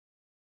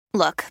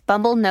Look,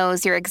 Bumble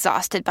knows you're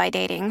exhausted by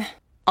dating.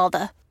 All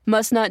the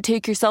must not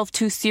take yourself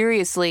too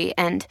seriously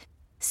and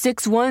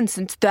 6'1"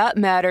 since that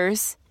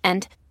matters.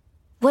 And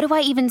what do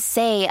I even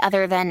say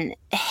other than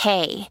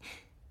hey?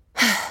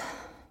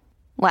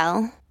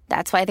 Well,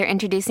 that's why they're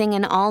introducing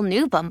an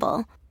all-new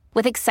Bumble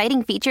with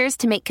exciting features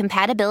to make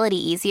compatibility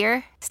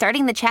easier,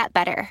 starting the chat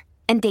better,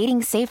 and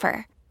dating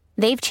safer.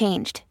 They've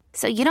changed,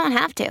 so you don't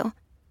have to.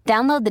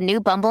 Download the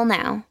new Bumble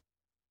now.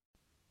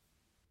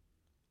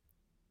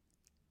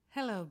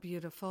 Hello,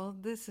 beautiful.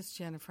 This is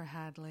Jennifer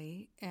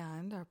Hadley,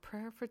 and our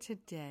prayer for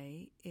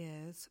today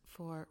is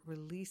for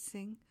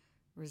releasing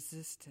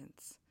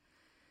resistance.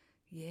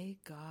 Yay,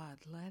 God,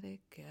 let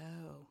it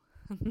go.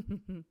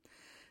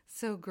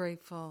 So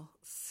grateful,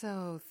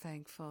 so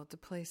thankful to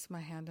place my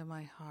hand on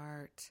my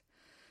heart.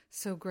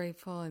 So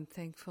grateful and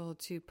thankful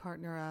to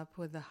partner up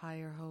with the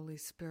higher Holy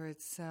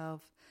Spirit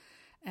self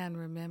and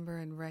remember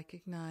and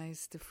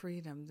recognize the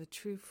freedom, the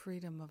true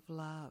freedom of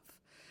love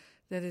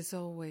that is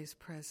always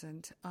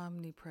present,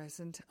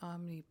 omnipresent,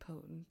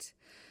 omnipotent.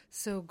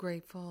 So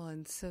grateful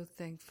and so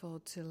thankful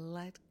to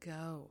let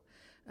go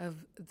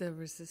of the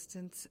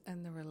resistance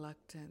and the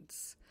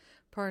reluctance.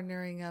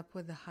 Partnering up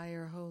with the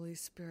higher Holy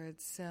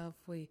Spirit self,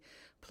 we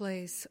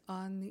place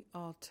on the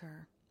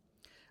altar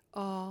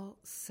all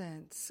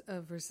sense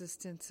of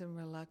resistance and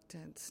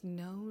reluctance,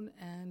 known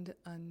and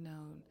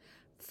unknown,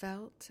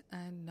 felt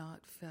and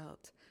not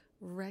felt,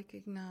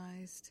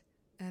 recognized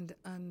and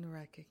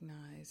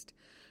unrecognized.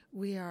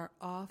 We are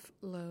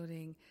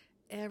offloading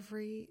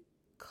every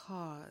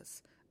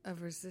cause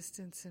of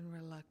resistance and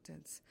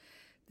reluctance.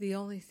 The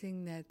only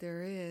thing that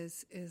there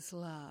is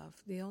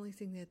love. The only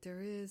thing that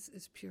there is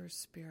pure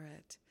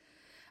spirit.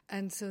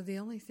 And so the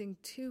only thing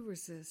to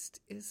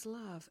resist is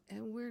love.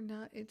 And we're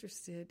not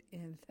interested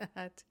in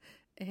that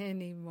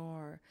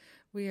anymore.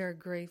 We are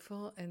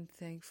grateful and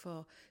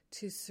thankful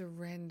to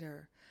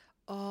surrender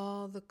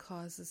all the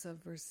causes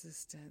of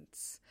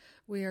resistance.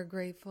 We are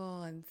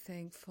grateful and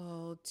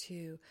thankful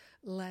to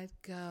let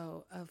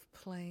go of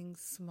playing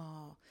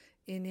small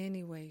in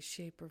any way,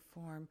 shape, or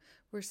form.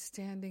 We're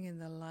standing in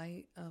the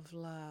light of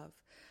love.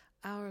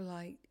 Our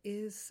light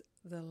is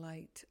the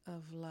light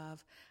of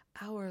love.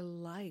 Our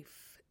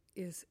life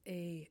is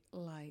a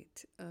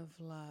light of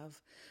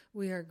love.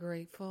 We are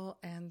grateful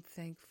and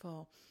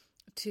thankful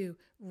to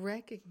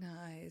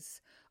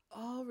recognize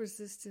all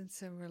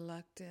resistance and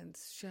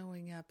reluctance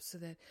showing up so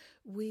that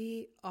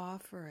we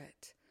offer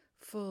it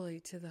fully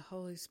to the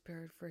Holy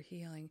Spirit for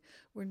healing.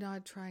 We're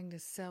not trying to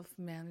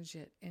self-manage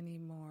it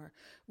anymore.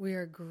 We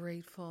are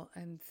grateful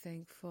and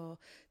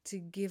thankful to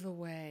give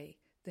away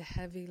the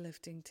heavy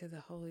lifting to the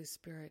Holy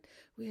Spirit.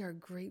 We are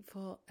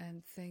grateful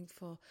and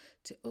thankful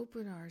to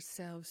open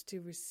ourselves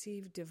to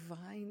receive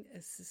divine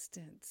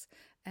assistance,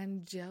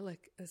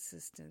 angelic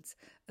assistance,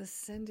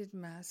 ascended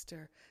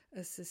master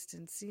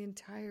assistance, the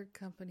entire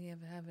company of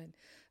heaven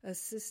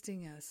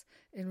assisting us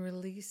in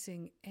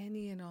releasing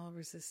any and all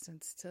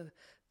resistance to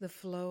the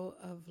flow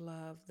of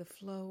love, the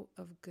flow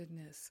of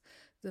goodness,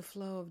 the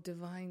flow of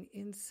divine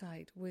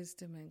insight,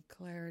 wisdom, and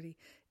clarity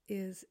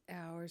is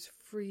ours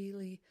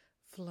freely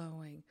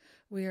flowing.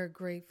 We are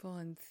grateful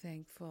and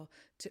thankful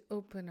to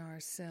open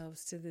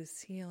ourselves to this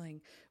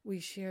healing.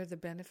 We share the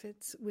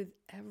benefits with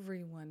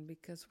everyone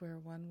because we're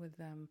one with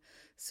them.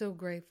 So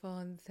grateful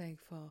and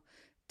thankful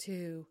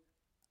to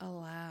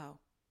allow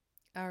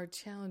our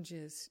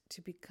challenges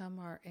to become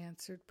our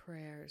answered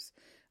prayers.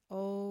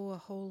 Oh, a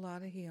whole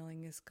lot of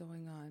healing is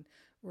going on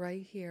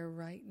right here,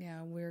 right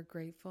now. We're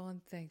grateful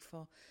and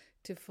thankful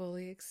to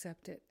fully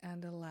accept it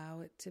and allow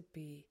it to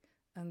be.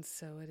 And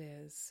so it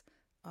is.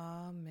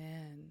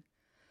 Amen.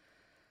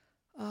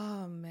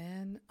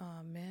 Amen,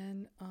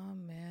 amen,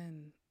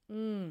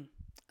 amen.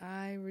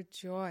 I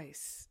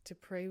rejoice to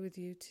pray with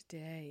you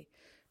today,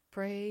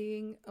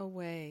 praying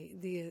away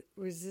the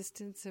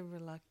resistance and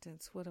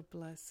reluctance. What a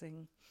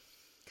blessing.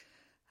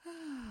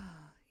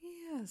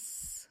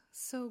 Yes,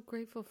 so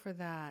grateful for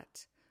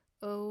that.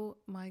 Oh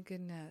my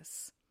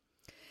goodness.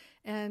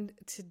 And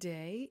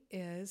today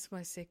is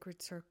my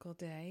Sacred Circle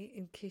Day.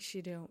 In case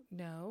you don't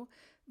know,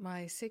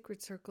 my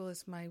Sacred Circle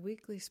is my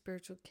weekly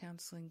spiritual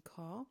counseling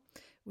call.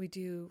 We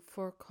do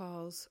 4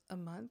 calls a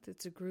month.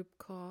 It's a group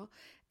call,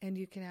 and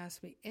you can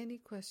ask me any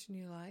question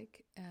you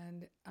like,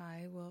 and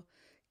I will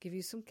give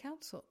you some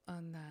counsel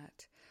on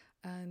that.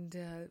 And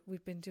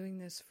we've been doing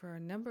this for a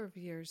number of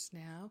years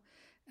now,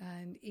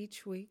 and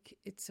each week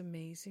it's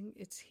amazing.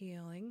 It's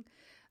healing.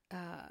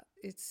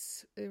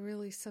 It's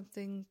really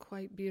something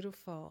quite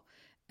beautiful,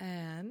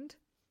 and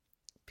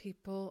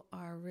people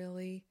are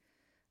really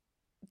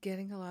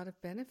getting a lot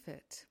of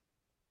benefit.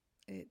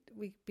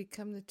 We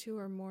become the 2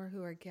 or more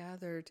who are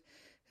gathered,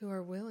 who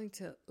are willing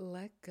to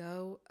let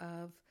go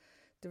of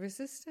the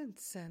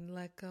resistance and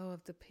let go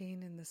of the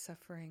pain and the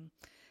suffering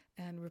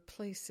and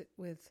replace it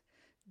with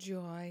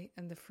joy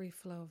and the free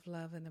flow of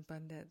love and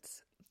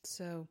abundance.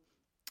 So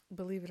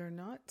believe it or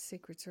not,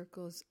 Sacred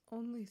Circle is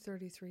only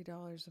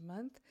 $33 a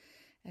month,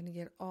 and you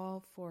get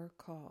all 4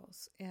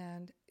 calls.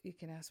 And you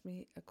can ask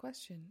me a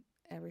question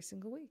every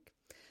single week.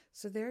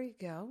 So there you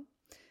go.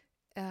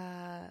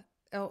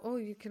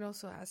 You can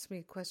also ask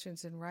me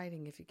questions in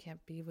writing if you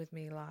can't be with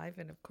me live.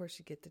 And of course,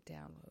 you get the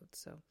download.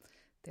 So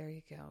there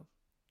you go.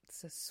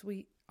 It's a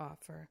sweet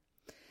offer.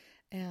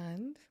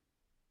 And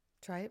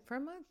try it for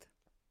a month.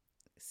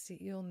 See,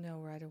 you'll know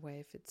right away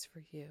if it's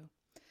for you.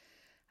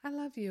 I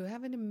love you.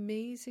 Have an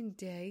amazing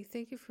day.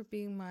 Thank you for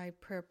being my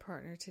prayer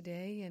partner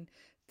today. And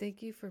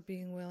thank you for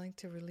being willing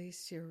to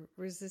release your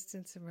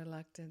resistance and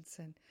reluctance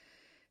and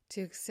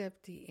to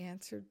accept the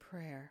answered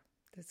prayer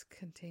that's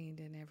contained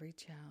in every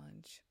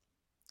challenge.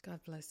 God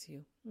bless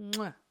you.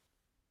 Mwah.